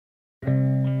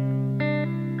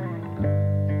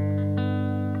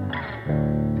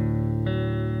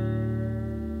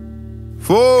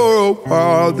a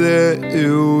while there it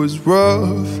was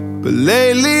rough, but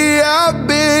lately I've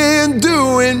been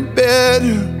doing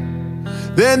better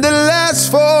than the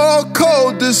last 4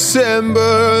 cold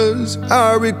Decembers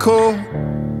I recall.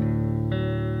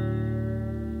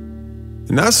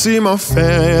 And I see my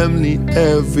family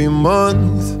every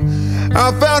month.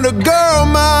 I found a girl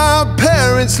my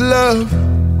parents love.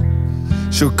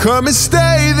 She'll come and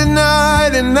stay the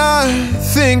night, and I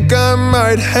think I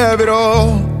might have it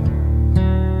all.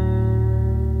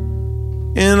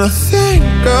 And I thank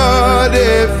God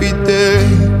every day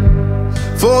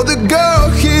for the girl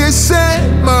He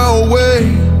sent my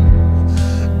way.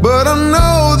 But I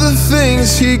know the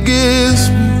things He gives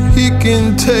me, He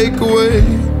can take away.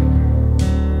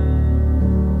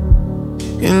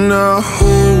 And I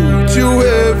hold you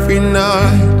every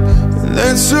night, and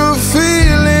that's a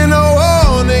feeling I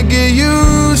wanna get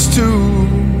used to.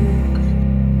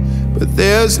 But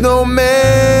there's no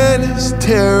man as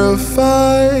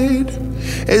terrified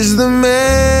as the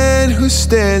man who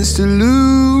stands to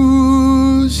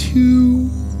lose you.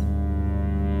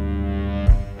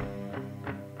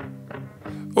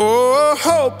 Oh, I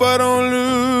hope I don't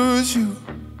lose you.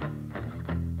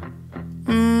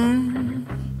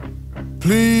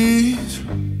 Please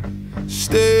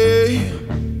stay.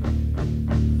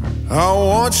 I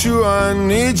want you, I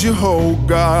need you, oh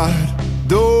God.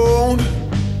 Don't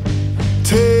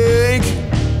take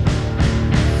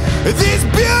these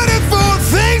beautiful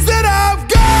things that I've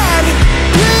got.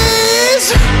 Please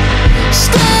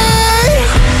stay.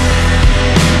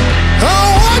 I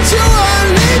want you, I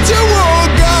need you, oh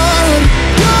God.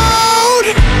 Don't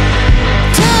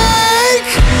take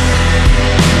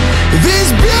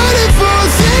these beautiful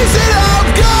things that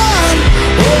I've got.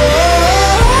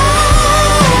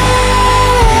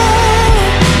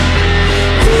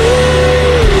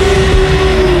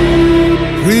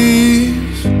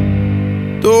 Please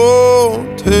don't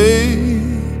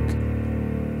take.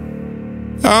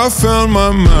 I found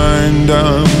my mind,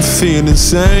 I'm feeling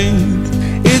sane.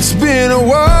 It's been a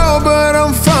while, but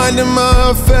I'm finding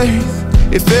my faith.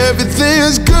 If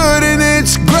everything's good and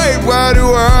it's great, why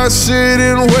do I sit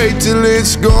and wait till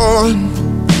it's gone?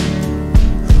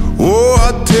 Oh,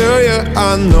 I tell you,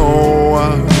 I know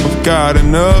I've got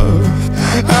enough.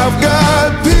 I've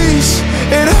got peace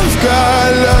and I've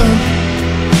got love,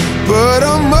 but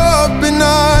I'm up at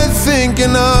night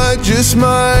thinking I just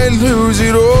might lose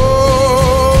it all.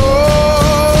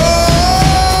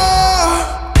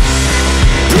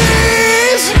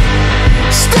 Please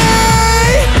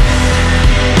stay.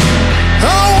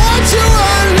 I want you,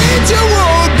 I need you,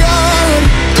 oh God.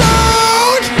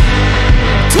 Don't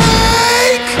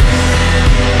take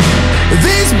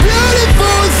these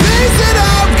beautiful things that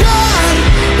I've got.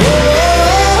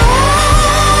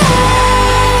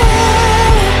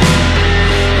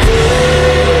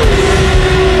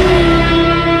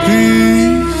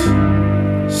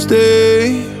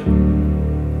 Stay.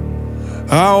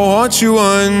 I want you,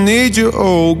 I need you,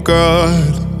 oh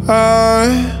God. I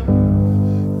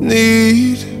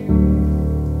need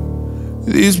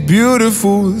these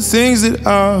beautiful things that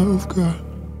I've got.